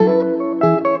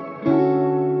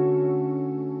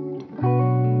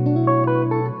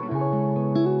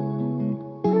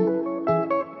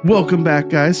Welcome back,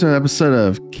 guys, to an episode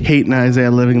of Kate and Isaiah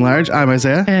Living Large. I'm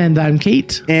Isaiah. And I'm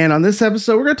Kate. And on this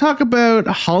episode, we're going to talk about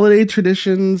holiday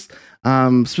traditions,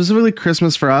 specifically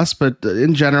Christmas for us, but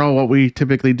in general, what we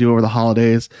typically do over the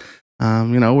holidays.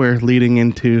 We're leading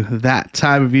into that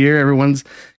time of year. Everyone's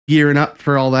gearing up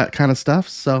for all that kind of stuff.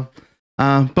 So,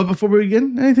 but before we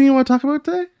begin, anything you want to talk about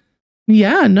today?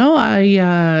 Yeah, no,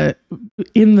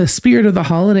 in the spirit of the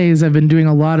holidays, I've been doing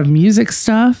a lot of music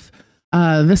stuff.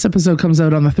 This episode comes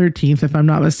out on the 13th, if I'm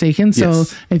not mistaken. So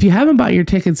Yes. if you haven't bought your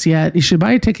tickets yet, you should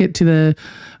buy a ticket to the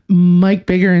Mike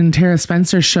Bigger and Tara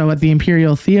Spencer show at the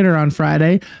Imperial Theater on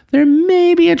Friday. There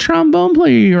may be a trombone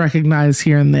player you recognize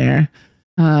here and there.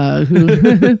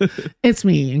 It's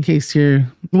me, in case you're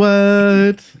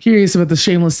curious about the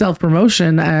shameless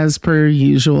self-promotion as per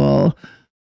usual.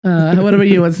 What about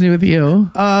you? What's new with you?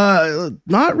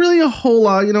 Not really a whole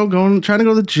lot, trying to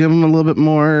go to the gym a little bit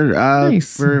more.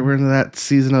 Nice. We're in that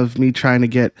season of me trying to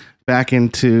get back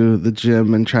into the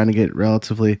gym and trying to get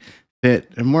relatively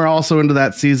fit. And we're also into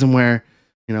that season where,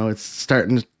 it's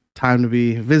starting time to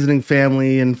be visiting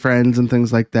family and friends and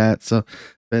things like that. So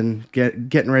been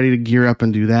getting ready to gear up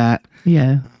and do that.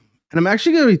 Yeah. And I'm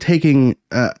actually going to be taking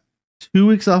 2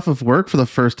 weeks off of work for the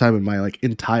first time in my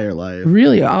entire life.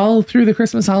 Really? All through the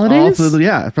Christmas holidays? From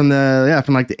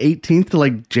the 18th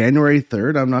to January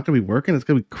 3rd, I'm not gonna be working. It's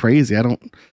gonna be crazy. I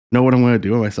don't know what I'm gonna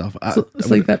do with myself. It's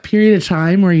that period of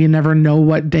time where you never know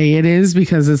what day it is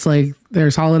because it's like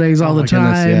there's holidays all the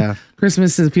time. Goodness, yeah.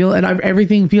 Christmas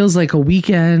everything feels like a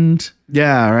weekend.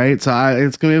 Yeah, right. So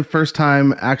it's gonna be the first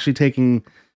time actually taking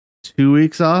 2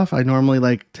 weeks off. I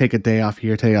normally take a day off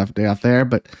here, take a day off there,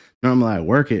 but normally I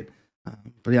work it.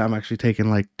 But yeah, I'm actually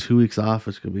taking 2 weeks off,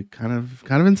 which could be kind of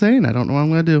insane. I don't know what I'm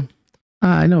gonna do.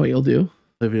 I know what you'll do.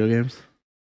 Play video games.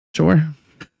 Sure.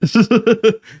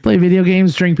 Play video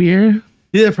games, drink beer.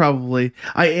 Yeah, probably.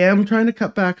 I am trying to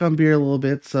cut back on beer a little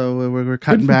bit, so we're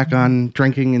cutting back on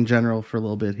drinking in general for a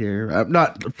little bit here. I'm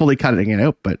not fully cutting it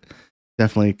out, but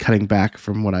definitely cutting back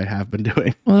from what I have been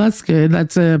doing. Well, that's good.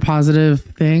 That's a positive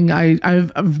thing.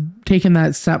 I've taken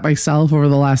that step myself over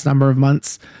the last number of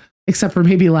months, except for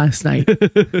maybe last night.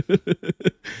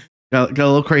 got a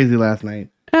little crazy last night.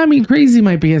 I mean, crazy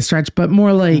might be a stretch, but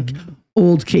more like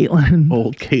old Caitlin.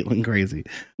 Old Caitlin crazy.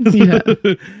 Yeah.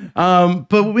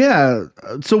 But yeah.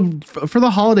 So for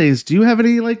the holidays, do you have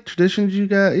any traditions you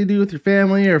do with your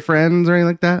family or friends or anything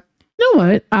like that? You know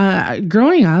what?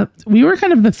 Growing up, we were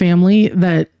kind of the family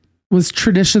that was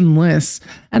traditionless,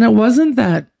 and it wasn't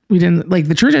that we didn't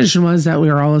the tradition was that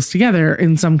we were always together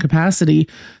in some capacity.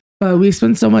 But we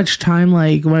spent so much time,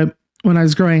 when I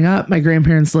was growing up, my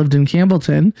grandparents lived in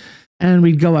Campbellton, and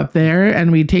we'd go up there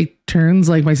and we'd take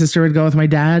turns. My sister would go with my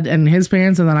dad and his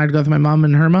parents, and then I'd go with my mom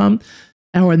and her mom.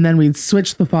 And then we'd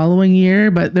switch the following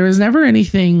year. But there was never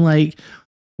anything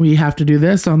we have to do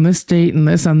this on this date and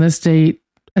this on this date,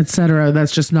 etc.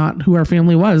 That's just not who our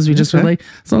family was. We just were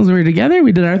as long as we were together,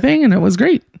 we did our thing, and it was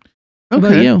great. What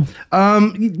about you?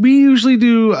 We usually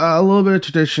do a little bit of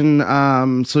tradition.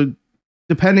 So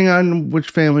depending on which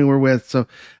family we're with. So,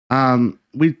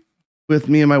 with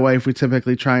me and my wife, we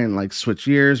typically try and switch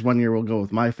years. 1 year we'll go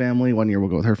with my family, 1 year we'll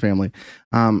go with her family.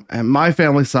 And my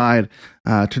family side,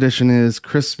 tradition is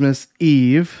Christmas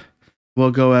Eve.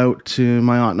 We'll go out to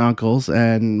my aunt and uncle's,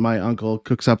 and my uncle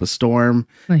cooks up a storm,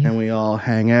 and we all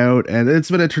hang out. And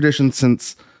it's been a tradition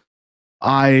since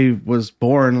I was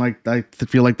born. I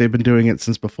feel like they've been doing it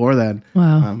since before then.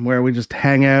 Wow. Where we just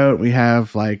hang out. We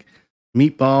have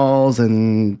meatballs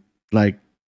and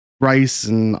rice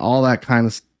and all that kind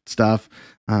of stuff,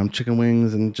 chicken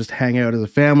wings, and just hang out as a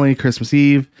family Christmas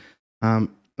Eve. And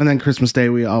then Christmas Day,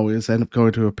 we always end up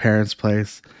going to a parent's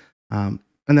place. And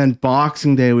then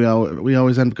Boxing Day, we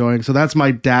always end up going. So that's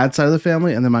my dad's side of the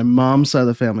family. And then my mom's side of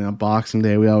the family on Boxing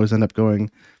Day, we always end up going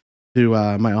to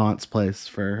my aunt's place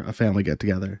for a family get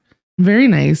together. Very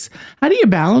nice. How do you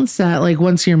balance that?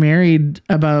 Once you're married,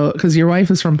 because your wife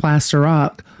is from Plaster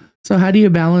Rock. So how do you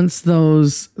balance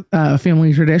those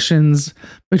family traditions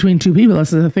between two people?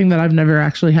 This is a thing that I've never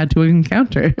actually had to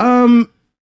encounter.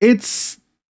 It's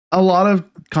a lot of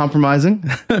compromising.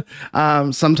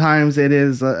 Sometimes it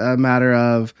is a matter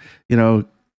of,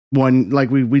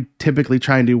 we typically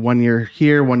try and do 1 year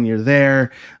here, 1 year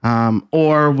there.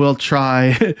 Or we'll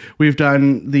try, we've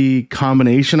done the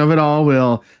combination of it all.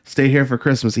 We'll stay here for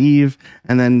Christmas Eve,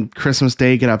 and then Christmas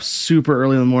Day, get up super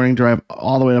early in the morning, drive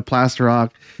all the way to Plaster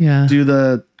Rock, do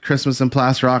the Christmas in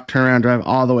Plaster Rock, turn around, drive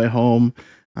all the way home.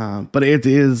 But it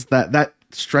is that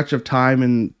stretch of time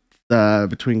in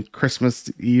between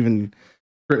Christmas Eve and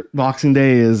Boxing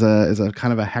Day is a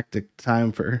kind of a hectic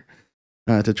time for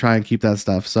to try and keep that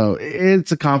stuff. So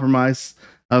it's a compromise.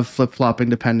 of flip flopping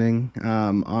depending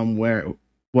on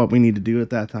what we need to do at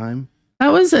that time.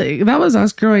 That was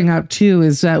us growing up too.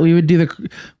 Is that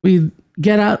we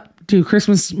get up, do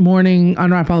Christmas morning,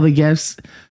 unwrap all the gifts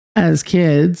as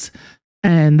kids,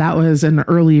 and that was an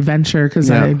early venture because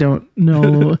I don't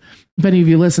know if any of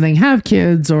you listening have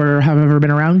kids or have ever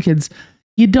been around kids.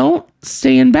 You don't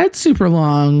stay in bed super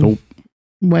long. Nope.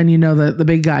 When you know that the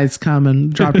big guys come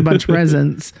and dropped a bunch of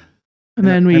presents. And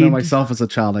then I know myself as a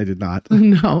child, I did not.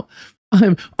 No.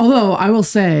 Although I will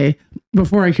say,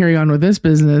 before I carry on with this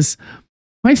business,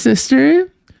 my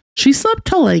sister, she slept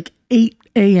till like 8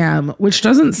 a.m., which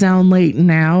doesn't sound late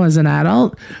now as an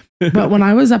adult. But when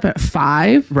I was up at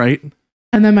 5, right.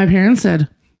 And then my parents said,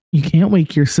 you can't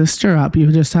wake your sister up.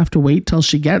 You just have to wait till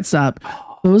she gets up.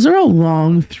 Those are a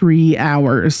long 3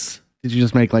 hours. Did you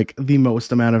just make like the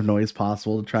most amount of noise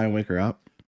possible to try and wake her up?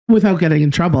 Without getting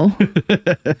in trouble.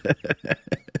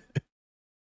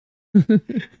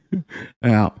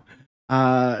 Yeah.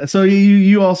 So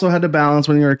you also had to balance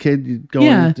when you were a kid, you go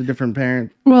to different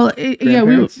parents. Well,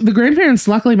 the grandparents,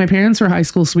 luckily my parents were high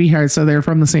school sweethearts, so they're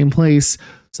from the same place.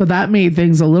 So that made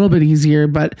things a little bit easier,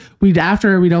 but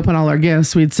after we'd open all our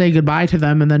gifts, we'd say goodbye to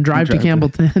them and then drive to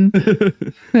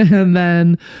Campbellton and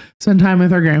then spend time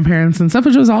with our grandparents and stuff,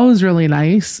 which was always really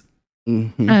nice.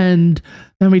 Mm-hmm. And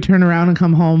then we turn around and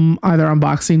come home either on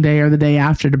Boxing Day or the day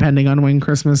after, depending on when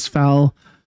Christmas fell,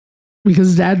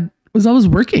 because Dad was always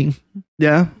working.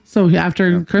 Yeah. So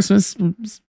after Christmas,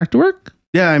 back to work.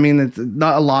 Yeah, I mean, it's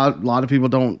not a lot of people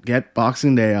don't get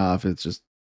Boxing Day off. It's just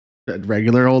a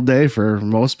regular old day for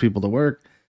most people to work,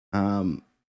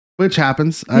 which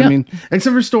happens. I mean,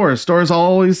 except for stores. Stores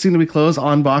always seem to be closed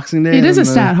on Boxing Day. It is a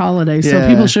stat holiday, so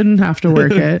people shouldn't have to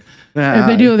work it. If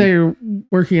they do, they're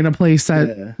working in a place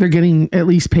that they're getting at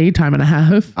least paid time and a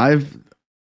half. I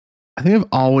think I've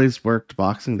always worked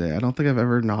Boxing Day. I don't think I've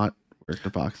ever not worked a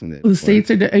Boxing Day. The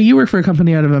States are. You work for a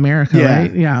company out of America,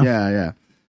 right? Yeah. Yeah.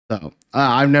 So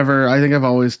I think I've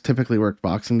always typically worked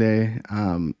Boxing Day.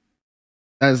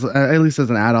 As at least as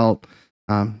an adult,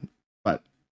 but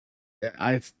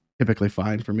it's typically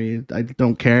fine for me. I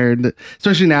don't care,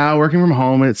 especially now working from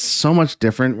home. It's so much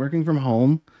different working from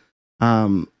home,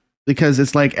 because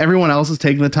it's like everyone else is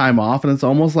taking the time off, and it's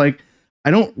almost like I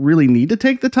don't really need to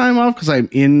take the time off because I'm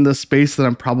in the space that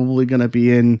I'm probably going to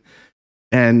be in,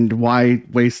 and why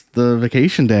waste the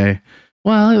vacation day?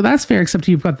 Well, that's fair, except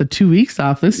you've got the 2 weeks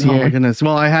off this year. Oh my goodness.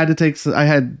 Well, I had a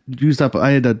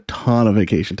ton of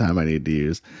vacation time I needed to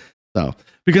use. So,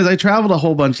 because I traveled a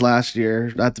whole bunch last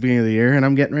year at the beginning of the year, and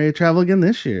I'm getting ready to travel again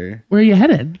this year. Where are you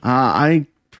headed? I'm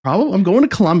going to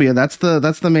Colombia. That's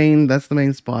the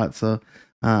main spot. So,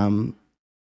 kind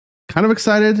of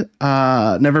excited.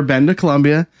 Never been to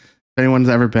Colombia. If anyone's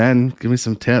ever been, give me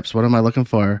some tips. What am I looking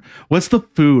for? What's the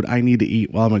food I need to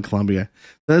eat while I'm in Colombia?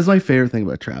 That is my favorite thing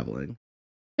about traveling.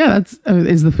 Yeah, that's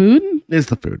is the food. Is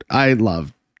the food. I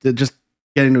love just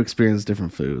getting to experience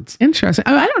different foods. Interesting.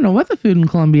 I don't know what the food in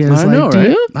Colombia is I like. know, Do right?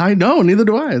 you? I know. Neither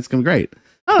do I. It's gonna be great.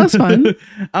 Oh, that's fun.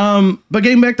 But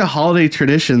getting back to holiday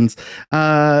traditions.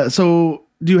 So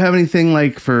do you have anything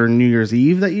like for New Year's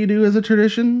Eve that you do as a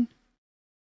tradition?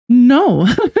 No.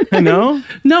 I know.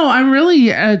 No, I'm really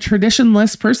a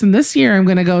traditionless person. This year, I'm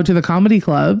going to go to the comedy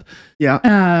club.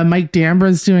 Yeah. Mike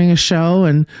Dambra's doing a show,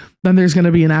 and then there's going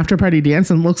to be an after party dance,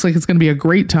 and it looks like it's going to be a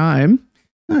great time.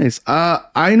 Nice.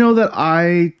 I know that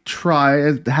I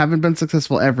haven't been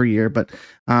successful every year, but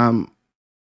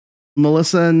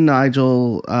Melissa and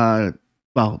Nigel,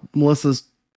 Melissa's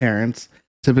parents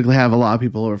typically have a lot of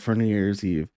people over for New Year's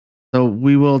Eve. So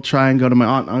we will try and go to my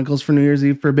aunt and uncle's for New Year's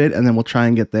Eve for a bit, and then we'll try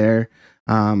and get there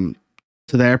to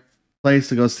their place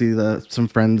to go see some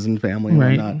friends and family and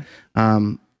whatnot.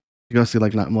 To go see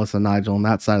like Melissa and Nigel on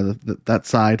that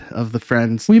side of the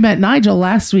friends. We met Nigel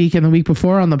last week and the week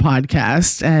before on the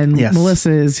podcast, and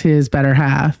Melissa is his better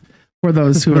half. For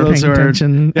those who are paying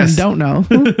attention and don't know.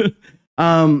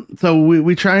 So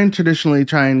we traditionally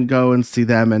try and go and see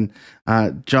them,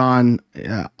 and John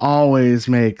always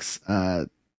makes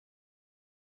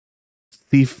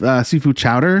seafood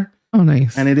chowder. Oh,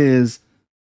 nice. And it is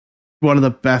one of the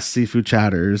best seafood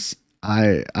chowders.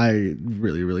 I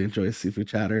really, really enjoy seafood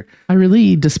chowder. I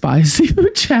really despise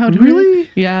seafood chowder. Really?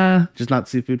 Yeah. Just not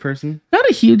seafood person? Not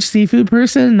a huge seafood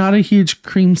person, not a huge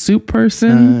cream soup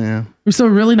person. Yeah. So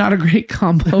really not a great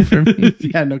combo for me.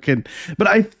 Yeah, no kidding. But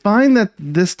I find that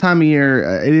this time of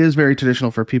year, it is very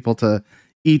traditional for people to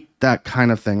eat that kind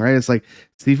of thing, right? It's like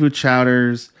seafood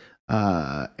chowders,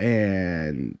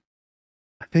 and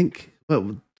I think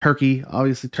turkey,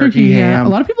 obviously turkey, ham. A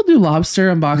lot of people do lobster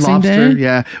on Boxing Day.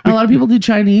 Yeah. A lot of people do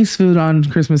Chinese food on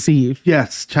Christmas Eve.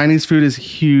 Yes, Chinese food is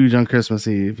huge on Christmas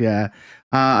Eve. Yeah.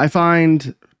 I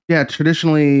find, yeah,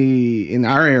 traditionally in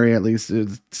our area at least,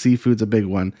 seafood's a big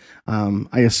one.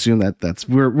 I assume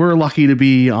we're lucky to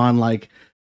be on like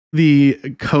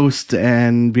the coast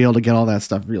and be able to get all that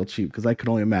stuff real cheap, because I could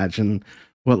only imagine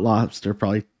what lobster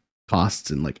probably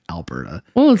costs in like Alberta.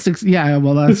 Well, yeah,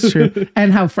 well, that's true.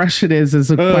 And how fresh it is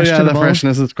questionable. Yeah, the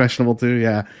freshness is questionable too.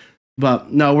 Yeah,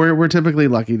 but no, we're typically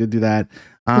lucky to do that.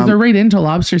 They're right into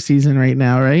lobster season right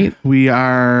now, right? We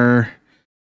are.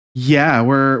 Yeah,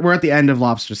 we're at the end of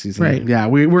lobster season. Right. Yeah,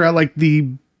 we're at like the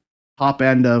top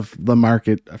end of the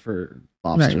market for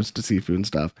lobsters to seafood and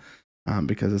stuff,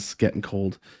 because it's getting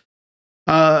cold.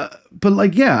 But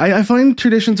like, yeah, I find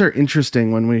traditions are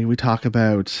interesting when we talk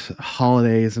about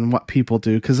holidays and what people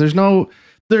do, because there's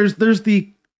the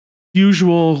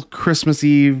usual Christmas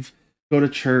Eve, go to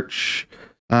church.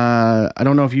 I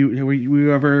don't know if were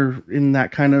you ever in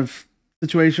that kind of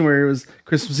situation where it was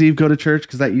Christmas Eve, go to church,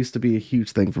 because that used to be a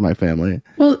huge thing for my family.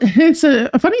 Well, it's a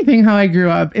funny thing how I grew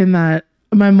up, in that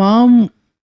my mom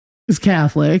is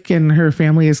Catholic and her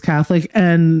family is Catholic.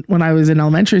 And when I was in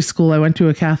elementary school, I went to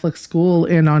a Catholic school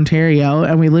in Ontario,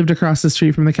 and we lived across the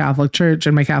street from the Catholic church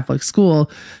and my Catholic school,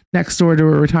 next door to a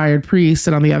retired priest.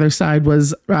 And on the other side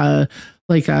was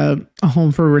like a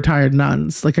home for retired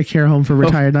nuns, like a care home for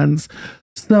retired nuns.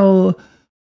 So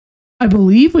I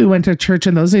believe we went to church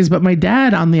in those days, but my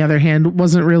dad, on the other hand,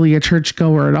 wasn't really a church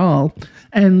goer at all.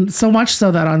 And so much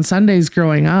so that on Sundays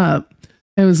growing up,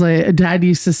 it was like dad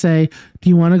used to say, do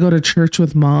you want to go to church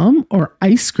with mom or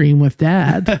ice cream with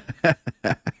dad?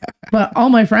 But all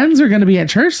my friends are going to be at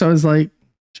church. So I was like,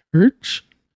 church?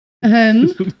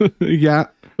 And yeah.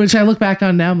 Which I look back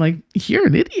on now, I'm like, you're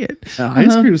an idiot.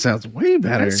 Ice cream sounds way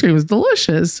better. Ice cream was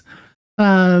delicious.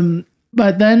 But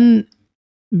then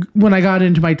when I got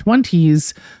into my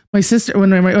 20s, my sister,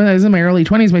 when I was in my early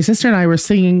 20s, my sister and I were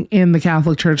singing in the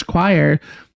Catholic church choir.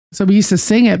 So we used to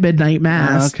sing at midnight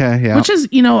mass, which is,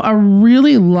 a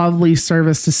really lovely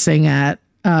service to sing at.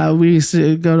 We used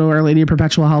to go to Our Lady of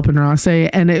Perpetual Help in Rothesay,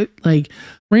 and it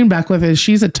Maureen Beckwith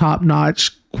she's a top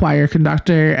notch choir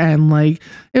conductor, and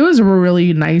it was a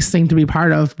really nice thing to be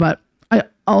part of. But I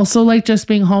also like just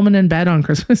being home and in bed on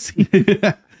Christmas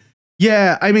Eve.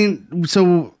 Yeah, I mean,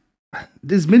 so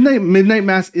is midnight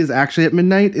mass is actually at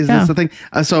midnight? Is this the thing?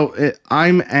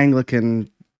 I'm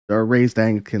Anglican, or raised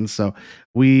Anglican, so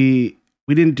we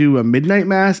didn't do a midnight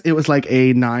mass. It was like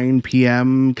a 9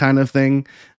 p.m. kind of thing,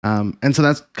 and so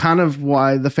that's kind of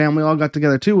why the family all got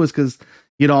together too, was because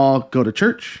you'd all go to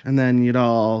church and then you'd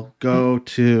all go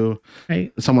to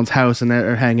someone's house and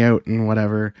or hang out and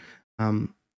whatever. And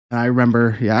I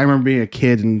remember being a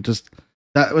kid, and just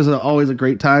that was always a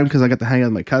great time, because I got to hang out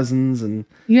with my cousins and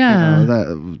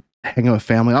hang out with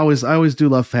family. I always do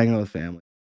love hanging out with family.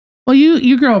 Well,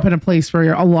 you grow up in a place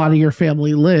where a lot of your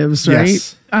family lives, right?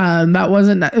 Yes.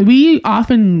 We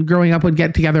often growing up would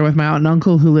get together with my aunt and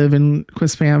uncle who live in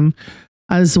Quispam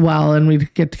as well, and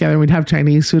we'd get together and we'd have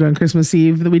Chinese food on Christmas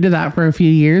Eve. We did that for a few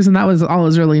years, and that was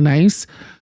always really nice.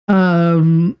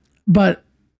 But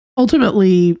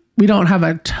ultimately, we don't have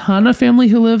a ton of family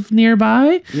who live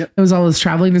nearby. Yep. It was always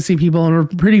traveling to see people, and we're a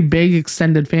pretty big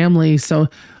extended family, so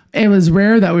it was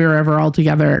rare that we were ever all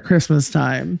together at Christmas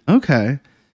time. Okay.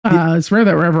 It's rare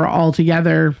that we're ever all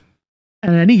together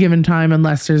at any given time,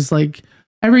 unless there's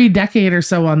every decade or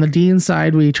so on the Dean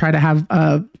side, we try to have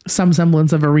some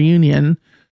semblance of a reunion.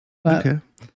 But okay.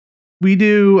 We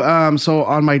do, so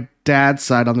on my dad's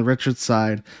side, on the Richards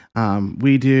side,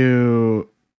 we do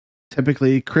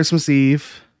typically Christmas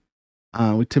Eve.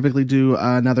 We typically do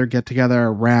another get together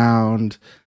around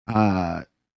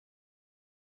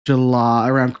July,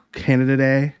 around Canada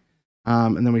Day.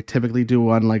 And then we typically do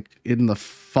one in the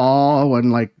fall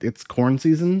when it's corn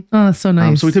season. Oh, that's so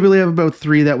nice. So we typically have about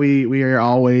 3 that we are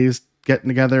always getting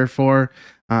together for.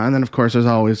 And then of course there's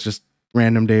always just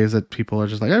random days that people are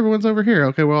just like, everyone's over here.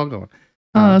 Okay, we're all going.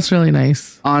 Oh, that's really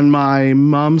nice. On my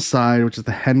mom's side, which is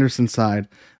the Henderson side,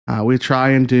 we try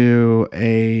and do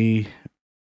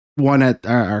one at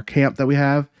our camp that we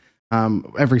have.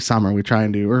 Every summer we try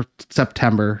and do, or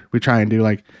September, we try and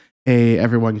do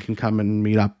everyone can come and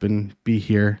meet up and be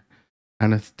here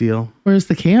kind of deal. Where's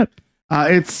the camp?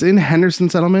 It's in Henderson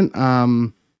Settlement,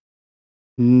 on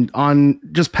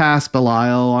just past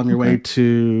Belial, on your way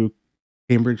to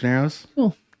Cambridge Narrows.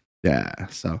 Cool. Yeah,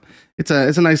 so it's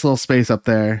a nice little space up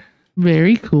there.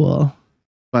 Very cool.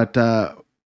 But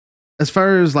as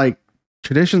far as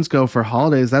traditions go for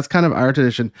holidays, that's kind of our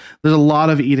tradition. There's a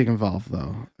lot of eating involved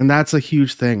though, and that's a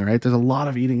huge thing, right? There's a lot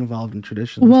of eating involved in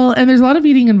traditions. Well, and there's a lot of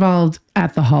eating involved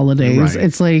at the holidays. Right.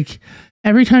 It's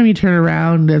every time you turn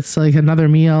around, it's another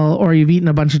meal, or you've eaten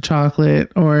a bunch of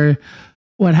chocolate, or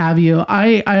what have you.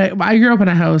 I grew up in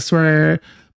a house where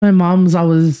my mom's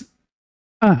always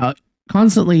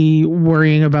constantly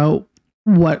worrying about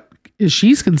what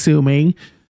she's consuming.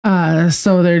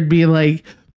 So there'd be like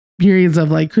periods of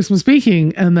like Christmas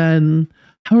baking, and then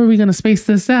how are we going to space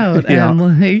this out? Yeah.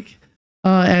 And like,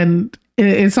 and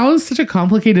it's always such a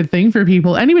complicated thing for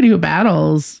people. Anybody who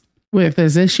battles with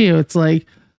this issue, it's like,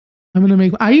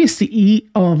 I used to eat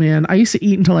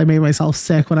until I made myself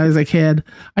sick when I was a kid.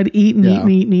 I'd eat and eat and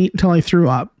eat and eat until I threw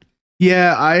up.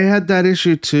 Yeah, I had that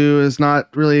issue too. It's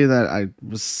not really that I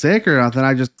was sick or nothing.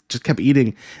 I just kept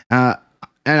eating. And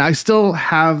I still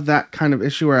have that kind of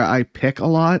issue where I pick a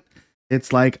lot.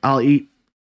 It's like I'll eat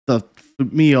the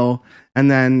meal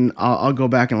and then I'll go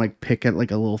back and like pick at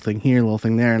like a little thing here, a little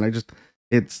thing there. And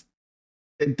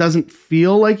it doesn't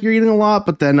feel like you're eating a lot,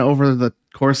 but then over the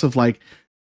course of like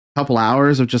couple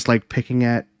hours of just like picking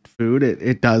at food,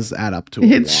 it does add up to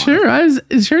it sure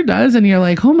does. And you're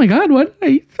like, oh my god, what did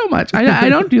I eat so much? I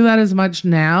don't do that as much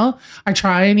now. I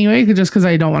try anyway, just because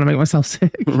I don't want to make myself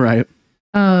sick. Right.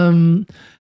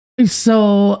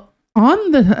 So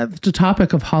on the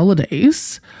topic of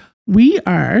holidays, we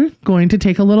are going to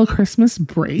take a little Christmas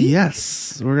break.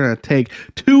 Yes, we're gonna take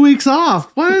 2 weeks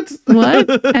off. What?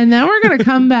 And then we're gonna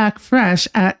come back fresh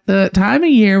at the time of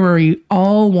year where we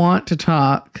all want to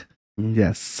talk.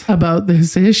 Yes. About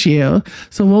this issue.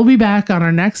 So we'll be back on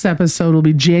our next episode. Will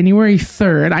be January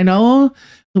 3rd. I know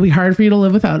it'll be hard for you to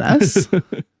live without us,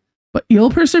 but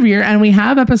you'll persevere. And we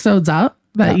have episodes up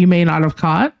that you may not have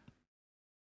caught.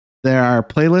 There are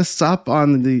playlists up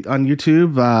on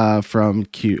YouTube from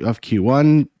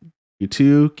Q1,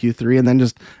 Q2, Q3, and then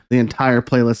just the entire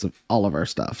playlist of all of our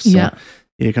stuff. So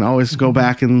you can always go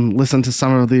back and listen to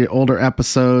some of the older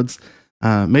episodes.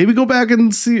 Maybe go back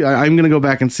and see. I'm going to go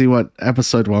back and see what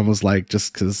episode 1 was like,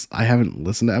 just because I haven't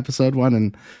listened to episode 1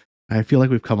 and I feel like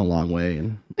we've come a long way.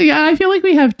 And yeah, I feel like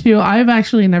we have too. I've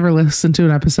actually never listened to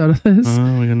an episode of this. Oh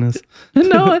my goodness.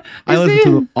 No, I listen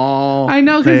to them all. I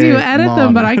know, because you edit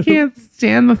them, but I can't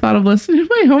stand the thought of listening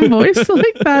to my own voice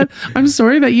like that. I'm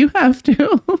sorry that you have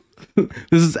to.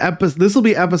 This will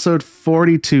be episode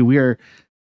 42. We are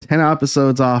 10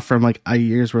 episodes off from like a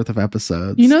year's worth of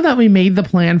episodes. You know that we made the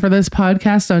plan for this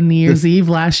podcast on New Year's Eve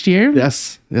last year?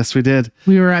 Yes, we did.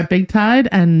 We were at Big Tide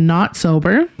and not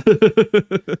sober.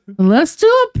 Let's do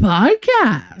a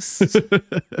podcast.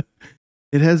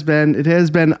 It has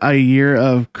been a year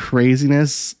of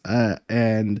craziness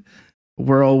and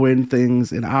whirlwind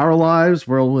things in our lives,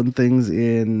 whirlwind things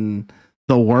in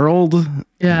the world.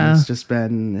 Yeah. It's just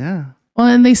been, Well,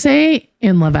 and they say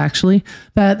in Love Actually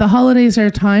that the holidays are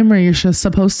a time where you're just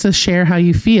supposed to share how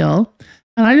you feel.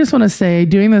 And I just want to say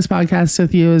doing this podcast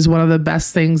with you is one of the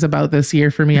best things about this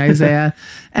year for me, Isaiah.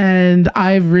 And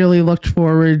I've really looked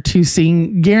forward to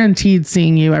guaranteed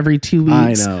seeing you every 2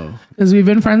 weeks. I know. Because we've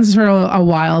been friends for a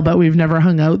while, but we've never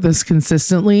hung out this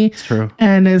consistently. It's true.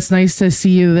 And it's nice to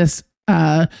see you this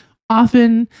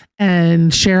often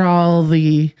and share all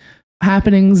the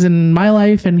happenings in my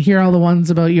life and hear all the ones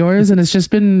about yours. And it's just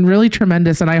been really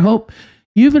tremendous. And I hope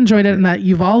you've enjoyed it and that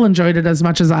you've all enjoyed it as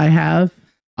much as I have.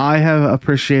 I have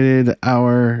appreciated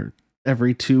our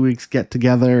every 2 weeks get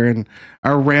together and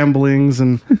our ramblings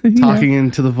and talking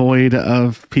into the void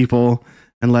of people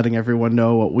and letting everyone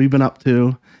know what we've been up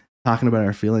to, talking about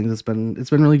our feelings. It's been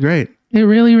really great. It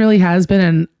really, really has been.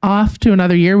 And off to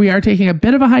another year. We are taking a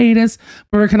bit of a hiatus,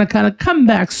 but we're going to kind of come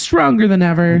back stronger than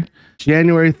ever.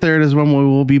 January 3rd is when we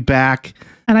will be back.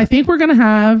 And I think we're going to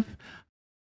have,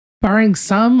 barring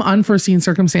some unforeseen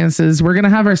circumstances, we're going to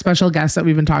have our special guest that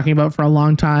we've been talking about for a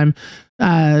long time,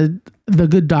 the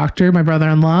good doctor, my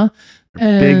brother-in-law.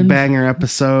 Big banger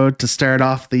episode to start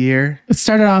off the year. It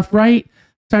started off right,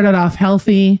 started off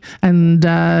healthy, and,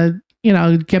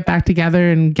 get back together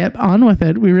and get on with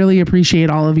it. We really appreciate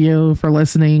all of you for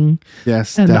listening.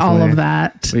 Yes, and definitely. all of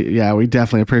that. We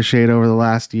definitely appreciate over the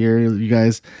last year, you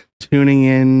guys tuning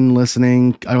in,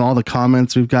 listening, all the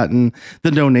comments we've gotten,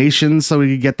 the donations, so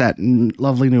we could get that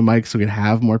lovely new mic so we could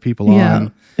have more people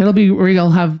on. We'll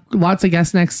have lots of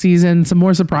guests next season, some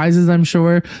more surprises, I'm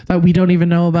sure, that we don't even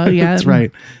know about yet. That's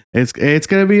right. It's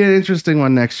going to be an interesting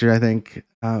one next year, I think.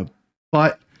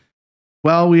 But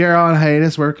we are on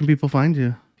hiatus. Where can people find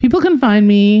you? People can find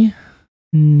me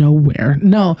nowhere.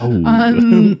 No. Oh.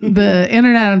 On the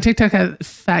internet, on TikTok at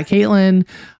Fat Caitlin,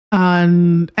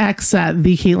 on X at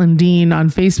the Caitlin Dean, on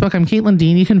Facebook I'm Caitlin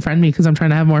Dean. You can friend me because I'm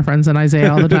trying to have more friends than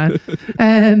Isaiah all the time.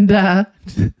 And I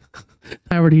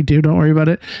already do, don't worry about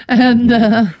it. And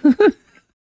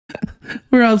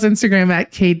where else? Instagram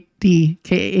at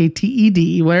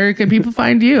Kated. Where can people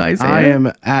find you, Isaiah? I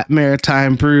am at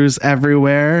Maritime Brews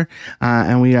everywhere.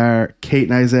 And we are Kate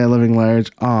and Isaiah Living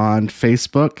Large on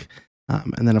Facebook.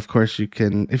 And then, of course, you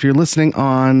can, if you're listening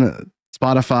on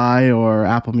Spotify or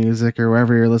Apple Music or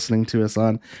wherever you're listening to us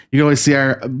on, you can always see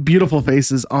our beautiful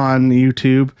faces on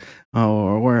YouTube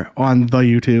or we're on the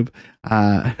YouTube.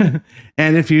 And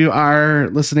if you are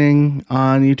listening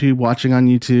on YouTube, watching on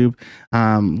YouTube,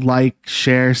 like,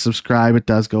 share, subscribe. It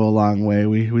does go a long way.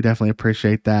 We definitely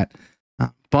appreciate that.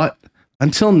 But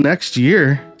until next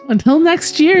year.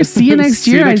 See you next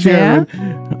year, Isaiah.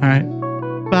 All right.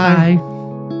 Bye. Bye.